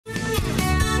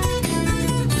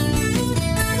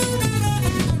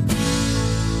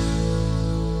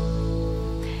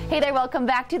Hey there, welcome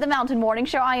back to the Mountain Morning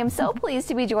Show. I am so pleased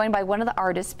to be joined by one of the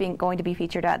artists going to be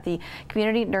featured at the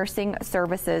Community Nursing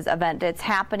Services event. It's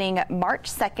happening March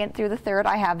 2nd through the 3rd.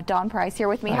 I have Don Prys here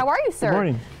with me. How are you, sir? Good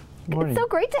morning. Good morning. It's so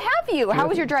great to have you. How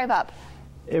was your drive up?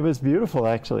 It was beautiful,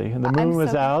 actually. And the moon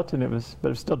was out, and but it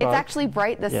was still dark. It's actually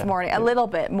bright this morning, a little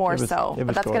bit more so,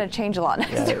 but that's going to change a lot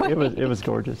next week. It was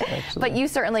gorgeous, actually. But you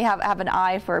certainly have an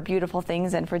eye for beautiful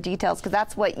things and for details, because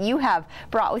that's what you have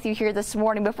brought with you here this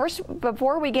morning.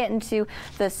 Before we get into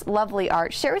this lovely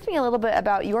art, share with me a little bit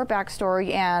about your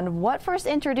backstory and what first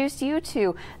introduced you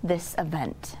to this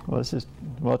event. Well, it's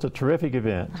a terrific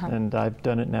event, and I've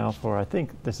done it now for, I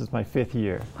think this is my 5th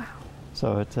year. Wow.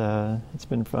 So it's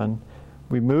been fun.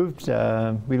 We moved,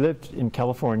 we lived in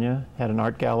California, had an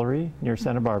art gallery near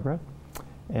Santa Barbara,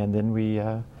 and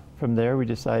then from there we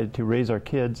decided to raise our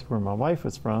kids where my wife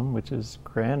was from, which is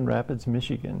Grand Rapids,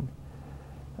 Michigan.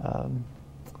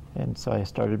 And so I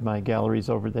started my galleries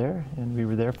over there, and we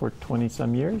were there for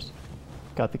 20-some years.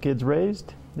 Got the kids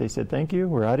raised. They said, thank you,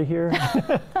 we're out of here.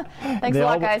 Thanks a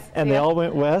lot, guys. And they all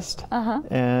went west,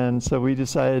 and so we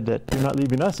decided that you're not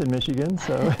leaving us in Michigan,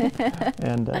 so,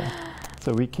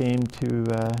 so we came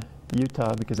to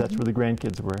Utah because that's where the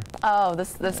grandkids were. Oh,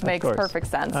 this makes perfect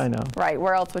sense. I know. Right,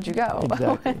 where else would you go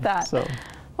exactly. with that? So,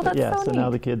 well, that's so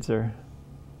now the kids are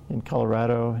in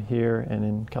Colorado, here, and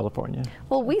in California.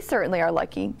 Well, we certainly are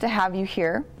lucky to have you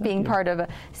here, being part of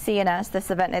CNS.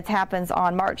 This event, it happens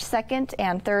on March 2nd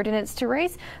and 3rd, and it's to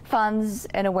raise funds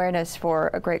and awareness for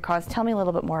a great cause. Tell me a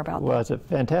little bit more about that. Well, it's a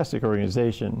fantastic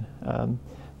organization.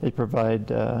 They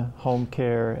provide home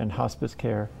care and hospice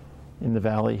care in the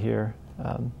valley here.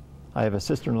 I have a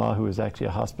sister-in-law who is actually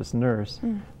a hospice nurse,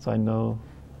 so I know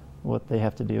what they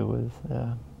have to deal with.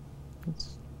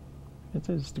 It's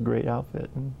just a great outfit.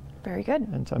 Very good.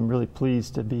 And so I'm really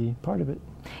pleased to be part of it.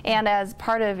 And as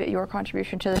part of your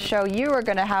contribution to the show, you are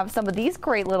going to have some of these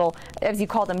great little, as you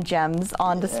call them, gems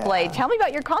on display. Tell me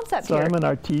about your concept here. So I'm an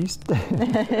artiste.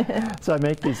 So I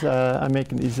make these. I'm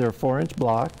making these. They're 4-inch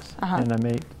blocks,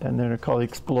 and they're called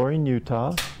Exploring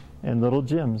Utah, and little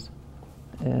gems.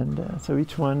 And so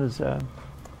each one is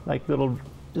like little,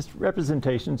 just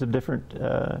representations of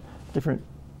different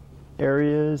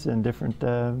areas and different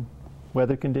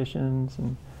weather conditions,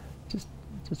 and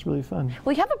just really fun.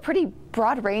 Well, you have a pretty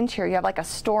broad range here. You have like a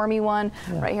stormy one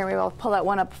right here. Maybe I'll pull that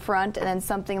one up front, and then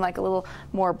something like a little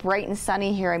more bright and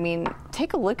sunny here. I mean,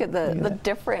 take a look at the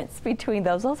difference between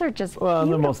those. Those are just beautiful.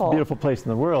 The most beautiful place in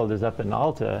the world is up in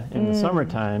Alta in the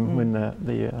summertime when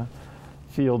the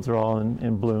fields are all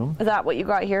in bloom. Is that what you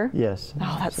got here? Yes.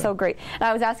 Oh, that's so great. And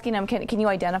I was asking him, can you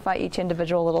identify each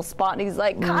individual little spot? And he's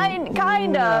like, kind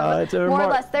of, more or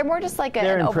less. They're more just like an overview.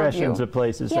 They're impressions of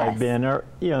places I've been, or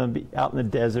out in the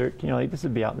desert. Like this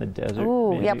would be out in the desert.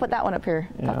 Ooh, maybe. Yeah, put that one up here.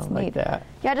 That's neat. Like that.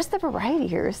 Yeah, just the variety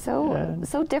here is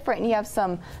so different. And you have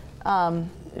some. And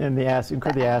the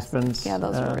aspens. Yeah,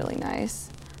 those are really nice.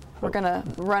 We're gonna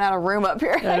run out of room up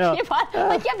here. I know. Like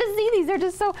you have to see these; they're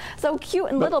just so cute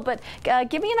and little. But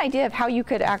give me an idea of how you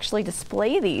could actually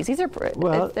display these. These are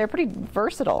they're pretty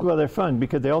versatile. Well, they're fun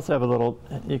because they also have a little.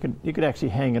 You could actually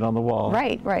hang it on the wall.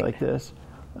 Right. Like this.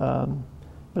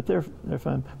 But they're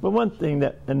fun. But one thing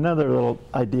another little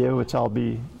idea which I'll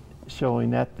be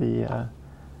showing at the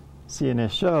CNS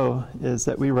show is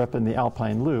that we were up in the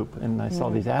Alpine Loop, and I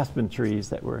saw these aspen trees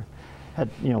that had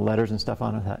letters and stuff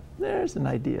on it. I thought, there's an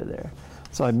idea there.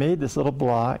 So I made this little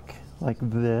block like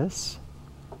this.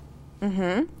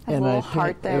 And a little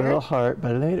heart there. A little heart,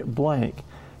 but I made it blank.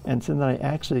 And so then I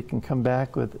actually can come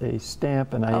back with a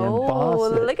stamp and I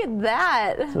emboss it. Oh, look at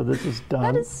that. So this is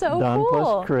Don. That is so Don cool.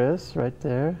 plus Chris right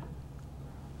there.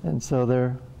 And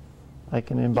so I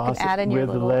can emboss it with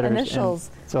the letters.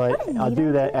 Initials. And so I'll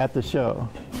do that at the show.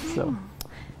 So.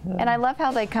 And I love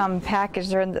how they come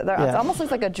packaged. It almost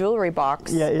looks like a jewelry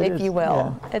box, if you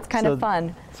will. Yeah. It's kind of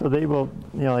fun. So they will,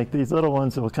 like these little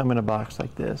ones will come in a box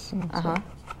like this.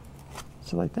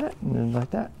 So like that, and then like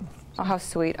that. Oh, how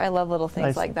sweet. I love little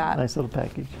things like that. Nice little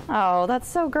package. Oh, that's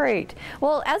so great.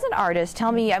 Well, as an artist,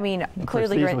 tell me, I mean,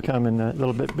 clearly these will come in a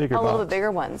little bit bigger box. A little bit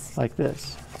bigger ones. Like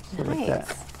this. So nice. Like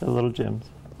that. The little gems.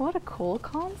 What a cool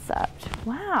concept.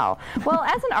 Wow. Well,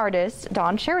 as an artist,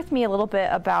 Don, share with me a little bit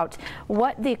about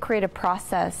what the creative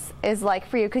process is like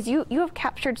for you, because you have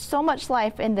captured so much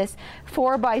life in this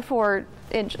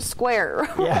 4x4-inch square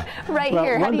right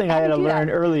here. One thing I had to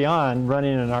learn early on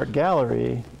running an art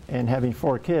gallery and having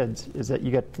 4 kids is that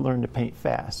you got to learn to paint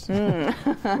fast.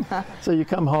 So you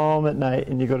come home at night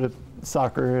and you go to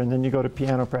soccer and then you go to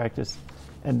piano practice,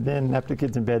 and then after the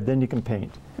kids in bed, then you can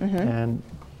paint. And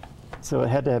so it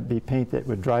had to be paint that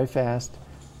would dry fast,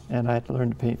 and I had to learn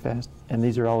to paint fast. And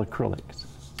these are all acrylics.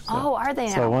 So, Oh, are they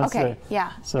now? So once Okay,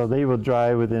 yeah. So they will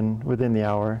dry within the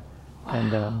hour,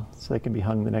 and so they can be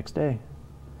hung the next day.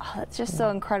 Oh, that's just so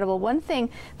incredible. One thing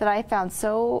that I found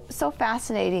so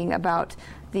fascinating about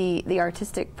the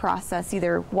artistic process,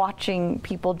 either watching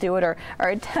people do it or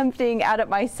attempting at it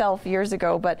myself years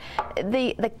ago, but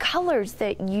the colors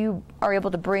that you are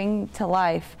able to bring to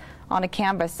life on a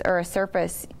canvas or a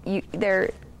surface,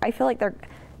 I feel like they're,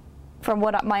 from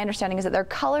what my understanding is, that they're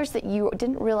colors that you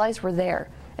didn't realize were there.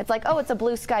 It's like, oh, it's a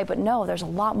blue sky, but no, there's a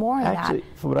lot more in that. Actually,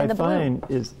 what I find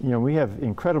is, we have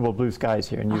incredible blue skies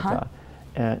here in Utah,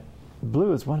 and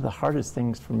blue is one of the hardest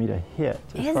things for me to hit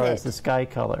as far as the sky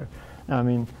color. I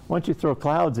mean, once you throw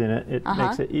clouds in it, it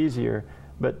makes it easier,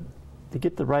 but to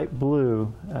get the right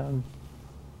blue,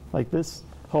 like this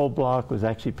whole block was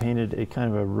actually painted a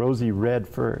kind of a rosy red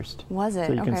first. Was it?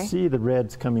 So you can see the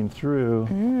reds coming through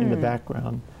in the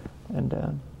background,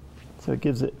 and so it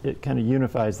gives it kind of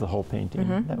unifies the whole painting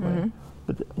that way.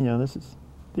 But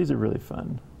these are really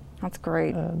fun. That's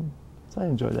great. So I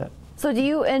enjoy that. So do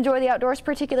you enjoy the outdoors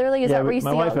particularly? Is that where you see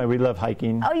my wife and I, we love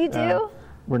hiking. Oh, you do?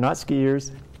 We're not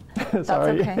skiers.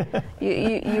 Sorry. That's okay.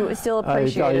 You still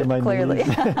appreciate it, clearly.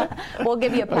 We'll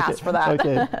give you a pass for that.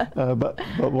 Okay. But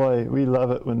boy, we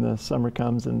love it when the summer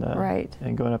comes and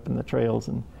and going up in the trails,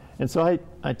 and so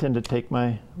I tend to take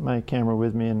my camera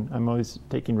with me, and I'm always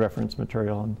taking reference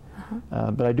material, and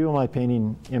but I do all my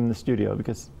painting in the studio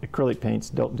because acrylic paints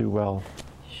don't do well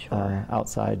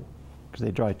outside because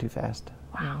they dry too fast.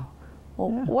 Wow. Well,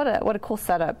 what a cool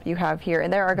setup you have here,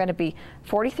 and there are going to be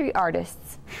 43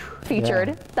 artists featured.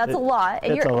 Yeah, that's a lot.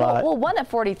 And it's a lot. Well, one at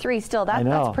 43 still.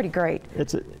 That's pretty great.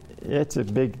 It's a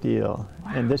big deal,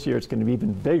 and this year it's going to be an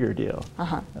even bigger deal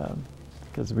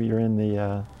because we are in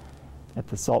the at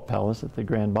the Salt Palace at the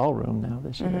Grand Ballroom now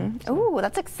this year. So. Ooh,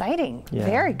 that's exciting. Yeah,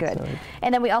 very good. So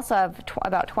and then we also have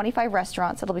about 25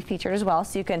 restaurants that'll be featured as well,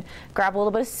 so you can grab a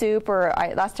little bit of soup, or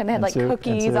last time they had like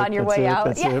cookies on your way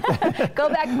out. Go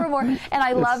back for more. And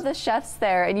I love the chefs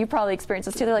there, and you probably experienced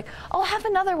this too. They're like, oh, have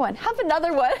another one. And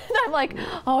I'm like,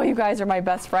 oh, you guys are my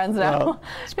best friends now. Well,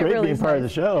 it's great being part of the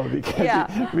show because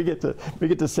we get to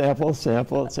sample. That's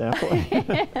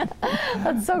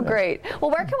so great.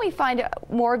 Well, where can we find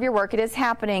more of your work? It is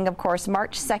happening, of course,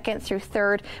 March 2nd through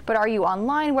 3rd, but are you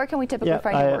online? Where can we typically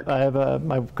find your work? I have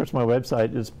of course, my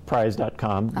website is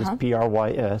prys.com, just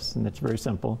Prys, and it's very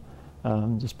simple,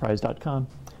 just prys.com.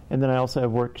 And then I also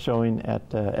have work showing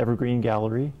at Evergreen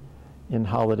Gallery in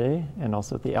Holiday, and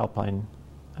also at the Alpine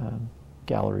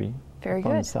Gallery on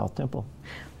the South Temple.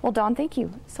 Well, Don, thank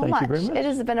you so much. Thank you very much. It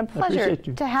has been a pleasure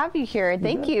to have you here. And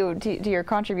thank you to your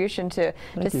contribution to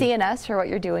CNS for what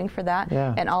you're doing for that.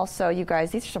 Yeah. And also, you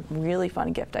guys, these are some really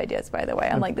fun gift ideas, by the way.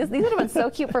 I'm like, these would have been so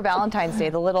cute for Valentine's Day,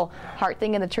 the little heart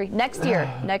thing in the tree. Next year,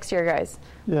 guys.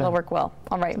 It'll work well.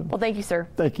 All right. Well, thank you, sir.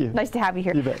 Thank you. Nice to have you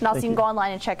here. You bet. And also, you can go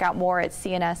online and check out more at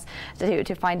CNS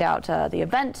to find out the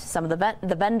event, some of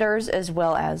the vendors, as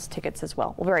well as tickets as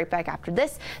well. We'll be right back after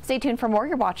this. Stay tuned for more.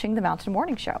 You're watching the Mountain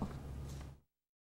Morning Show.